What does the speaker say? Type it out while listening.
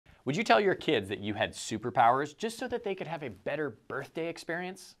Would you tell your kids that you had superpowers just so that they could have a better birthday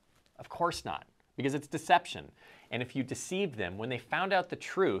experience? Of course not, because it's deception. And if you deceived them, when they found out the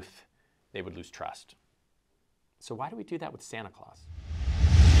truth, they would lose trust. So why do we do that with Santa Claus?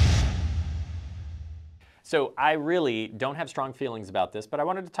 So I really don't have strong feelings about this, but I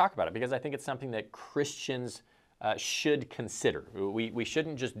wanted to talk about it because I think it's something that Christians should consider. We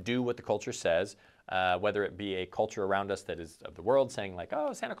shouldn't just do what the culture says, whether it be a culture around us that is of the world saying like,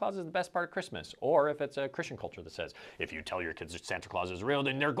 oh, Santa Claus is the best part of Christmas, or if it's a Christian culture that says, if you tell your kids that Santa Claus is real,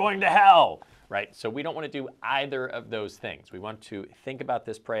 then they're going to hell, right? So we don't want to do either of those things. We want to think about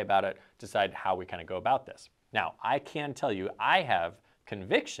this, pray about it, decide how we kind of go about this. Now, I can tell you, I have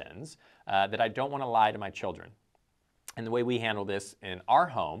convictions that I don't want to lie to my children. And the way we handle this in our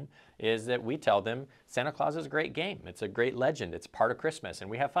home is that we tell them Santa Claus is a great game. It's a great legend. It's part of Christmas, and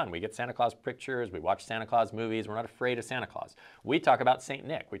we have fun. We get Santa Claus pictures. We watch Santa Claus movies. We're not afraid of Santa Claus. We talk about St.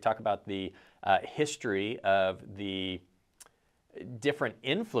 Nick. We talk about the history of the different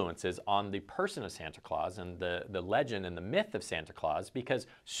influences on the person of Santa Claus and the legend and the myth of Santa Claus, because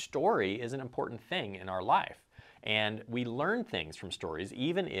story is an important thing in our life. And we learn things from stories,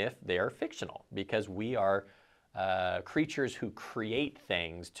 even if they are fictional, because we are creatures who create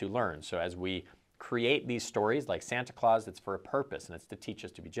things to learn. So as we create these stories like Santa Claus, it's for a purpose, and it's to teach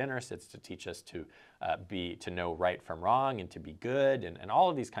us to be generous. It's to teach us to know right from wrong and to be good, and all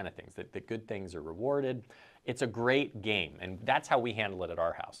of these kind of things, that good things are rewarded. It's a great game, and that's how we handle it at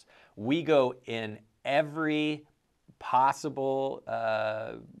our house. We go in every possible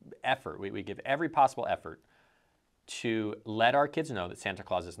effort. We give every possible effort to let our kids know that Santa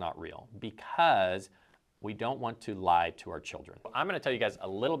Claus is not real, because we don't want to lie to our children. I'm going to tell you guys a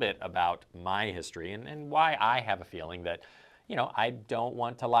little bit about my history and why I have a feeling that, you know, I don't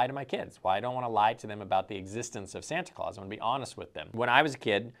want to lie to my kids, why I don't want to lie to them about the existence of Santa Claus. I'm going to be honest with them. When I was a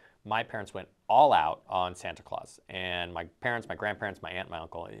kid, my parents went all out on Santa Claus. And my parents, my grandparents, my aunt, my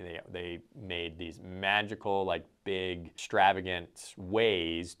uncle, they made these magical, like big, extravagant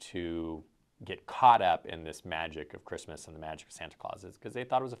ways to get caught up in this magic of Christmas and the magic of Santa Claus, because they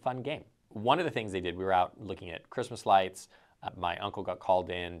thought it was a fun game. One of the things they did, we were out looking at Christmas lights. My uncle got called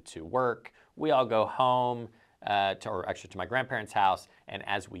in to work. We all go home, to my grandparents' house, and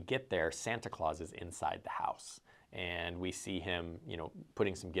as we get there, Santa Claus is inside the house. And we see him, you know,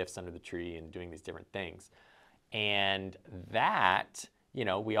 putting some gifts under the tree and doing these different things. And that, you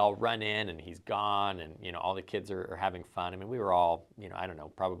know, we all run in and he's gone, and, you know, all the kids are having fun. I mean, we were all, you know, I don't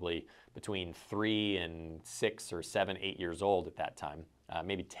know, probably between 3 and 6 or 7, 8 years old at that time,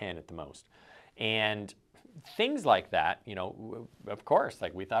 maybe 10 at the most. And things like that, you know, of course,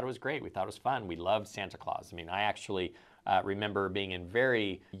 like we thought it was great. We thought it was fun. We loved Santa Claus. I mean, I actually remember being in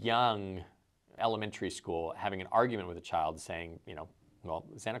very young elementary school, having an argument with a child saying, you know, well,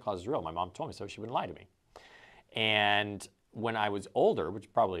 Santa Claus is real. My mom told me so. She wouldn't lie to me. And when I was older,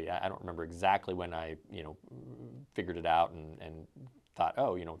 which probably, I don't remember exactly when I, you know, figured it out and thought,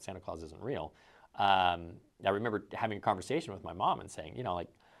 oh, you know, Santa Claus isn't real. I remember having a conversation with my mom and saying, you know, like,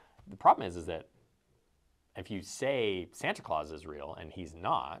 the problem is that if you say Santa Claus is real and he's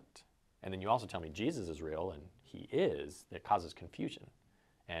not, and then you also tell me Jesus is real and he is, that causes confusion.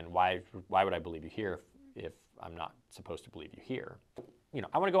 And why would I believe you here if I'm not supposed to believe you here? You know,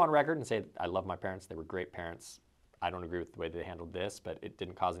 I want to go on record and say I love my parents. They were great parents. I don't agree with the way they handled this, but it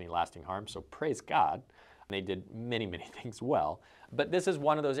didn't cause any lasting harm, so praise God. They did many, many things well. But this is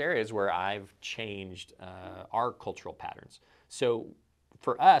one of those areas where I've changed our cultural patterns. So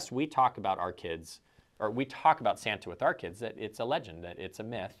for us, we talk about our kids, or we talk about Santa with our kids, that it's a legend, that it's a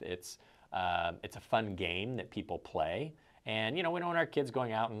myth, it's a fun game that people play. And, you know, we don't want our kids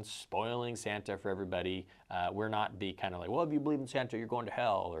going out and spoiling Santa for everybody. We're not the kind of like, well, if you believe in Santa, you're going to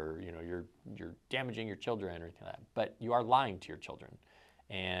hell, or, you know, you're damaging your children or anything like that. But you are lying to your children.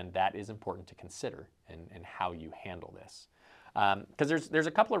 And that is important to consider in how you handle this. Because there's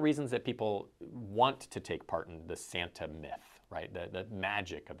a couple of reasons that people want to take part in the Santa myth, right? The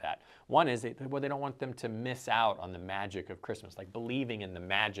magic of that. One is they don't want them to miss out on the magic of Christmas, like believing in the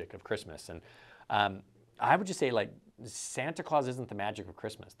magic of Christmas. And I would just say, like, Santa Claus isn't the magic of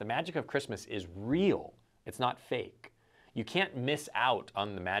Christmas. The magic of Christmas is real. It's not fake. You can't miss out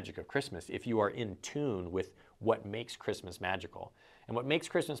on the magic of Christmas if you are in tune with what makes Christmas magical. And what makes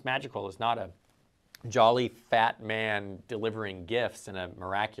Christmas magical is not a jolly fat man delivering gifts in a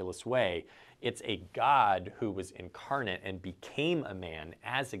miraculous way. It's a God who was incarnate and became a man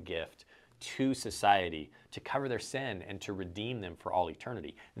as a gift to society to cover their sin and to redeem them for all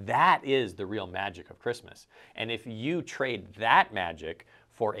eternity. That is the real magic of Christmas. And if you trade that magic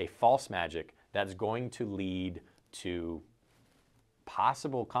for a false magic, that's going to lead to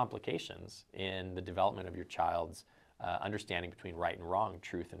possible complications in the development of your child's understanding between right and wrong,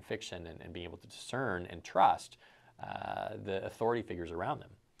 truth and fiction, and being able to discern and trust the authority figures around them.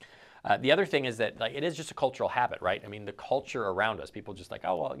 The other thing is that it is just a cultural habit, right? I mean, the culture around us, people just like,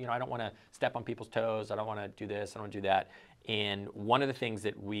 oh, well, I don't want to step on people's toes. I don't want to do this. I don't want to do that. And one of the things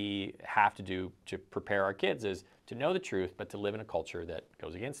that we have to do to prepare our kids is to know the truth, but to live in a culture that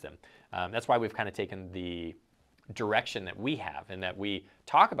goes against them. That's why we've kind of taken the direction that we have, and that we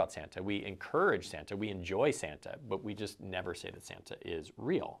talk about Santa, we encourage Santa, we enjoy Santa, but we just never say that Santa is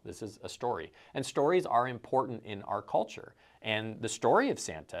real. This is a story. And stories are important in our culture. And the story of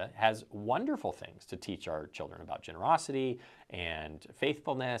Santa has wonderful things to teach our children about generosity and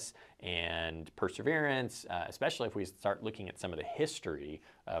faithfulness and perseverance, especially if we start looking at some of the history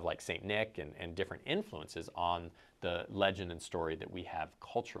of like St. Nick and different influences on the legend and story that we have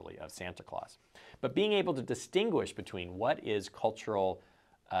culturally of Santa Claus. But being able to distinguish between what is cultural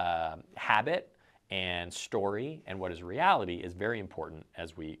habit and story and what is reality is very important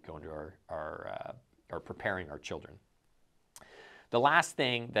as we go into our preparing our children. The last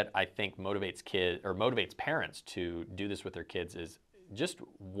thing that I think motivates parents to do this with their kids is just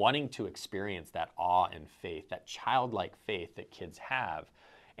wanting to experience that awe and faith, that childlike faith that kids have,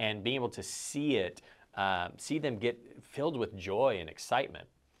 and being able to see it, see them get filled with joy and excitement.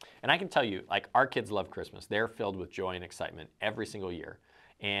 And I can tell you, like, our kids love Christmas. They're filled with joy and excitement every single year.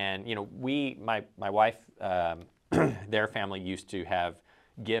 And my wife, their family used to have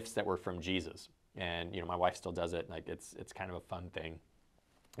gifts that were from Jesus. And my wife still does it. Like, it's kind of a fun thing.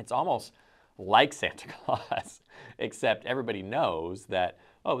 It's almost like Santa Claus, except everybody knows that,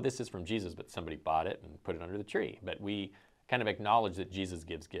 oh, this is from Jesus, but somebody bought it and put it under the tree. But we kind of acknowledge that Jesus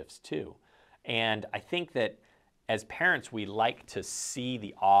gives gifts too. And I think that as parents, we like to see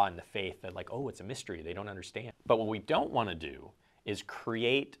the awe and the faith that, like, oh, it's a mystery, they don't understand. But what we don't want to do is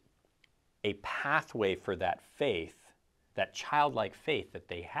create a pathway for that faith, that childlike faith that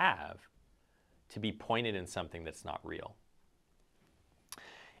they have, to be pointed in something that's not real.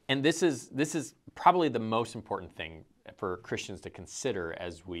 And this is probably the most important thing for Christians to consider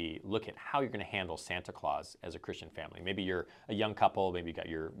as we look at how you're going to handle Santa Claus as a Christian family. Maybe you're a young couple, maybe you got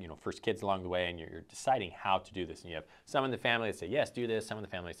your first kids along the way, and you're deciding how to do this. And you have some in the family that say, yes, do this. Some in the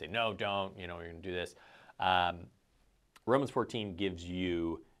family say, no, don't, you're going to do this. Romans 14 gives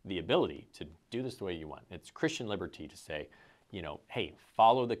you the ability to do this the way you want. It's Christian liberty to say, hey,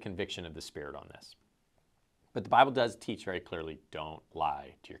 follow the conviction of the Spirit on this. But the Bible does teach very clearly, don't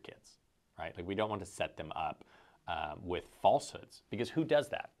lie to your kids, right? Like, we don't want to set them up with falsehoods, because who does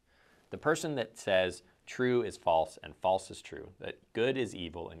that? The person that says true is false and false is true, that good is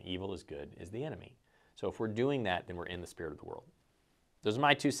evil and evil is good, is the enemy. So if we're doing that, then we're in the spirit of the world. Those are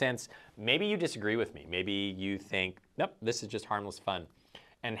my 2 cents. Maybe you disagree with me. Maybe you think, nope, this is just harmless fun,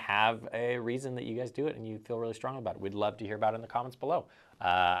 and have a reason that you guys do it and you feel really strong about it. We'd love to hear about it in the comments below.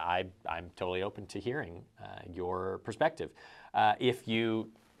 I'm totally open to hearing your perspective. If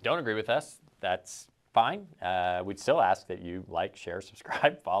you don't agree with us, that's fine. We'd still ask that you like, share,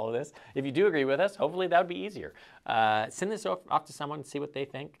 subscribe, follow this. If you do agree with us, hopefully that would be easier. Send this off to someone, see what they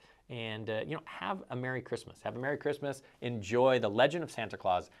think, and have a Merry Christmas. Have a Merry Christmas. Enjoy the legend of Santa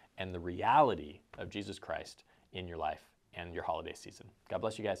Claus and the reality of Jesus Christ in your life and your holiday season. God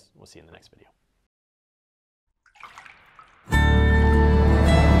bless you guys. We'll see you in the next video.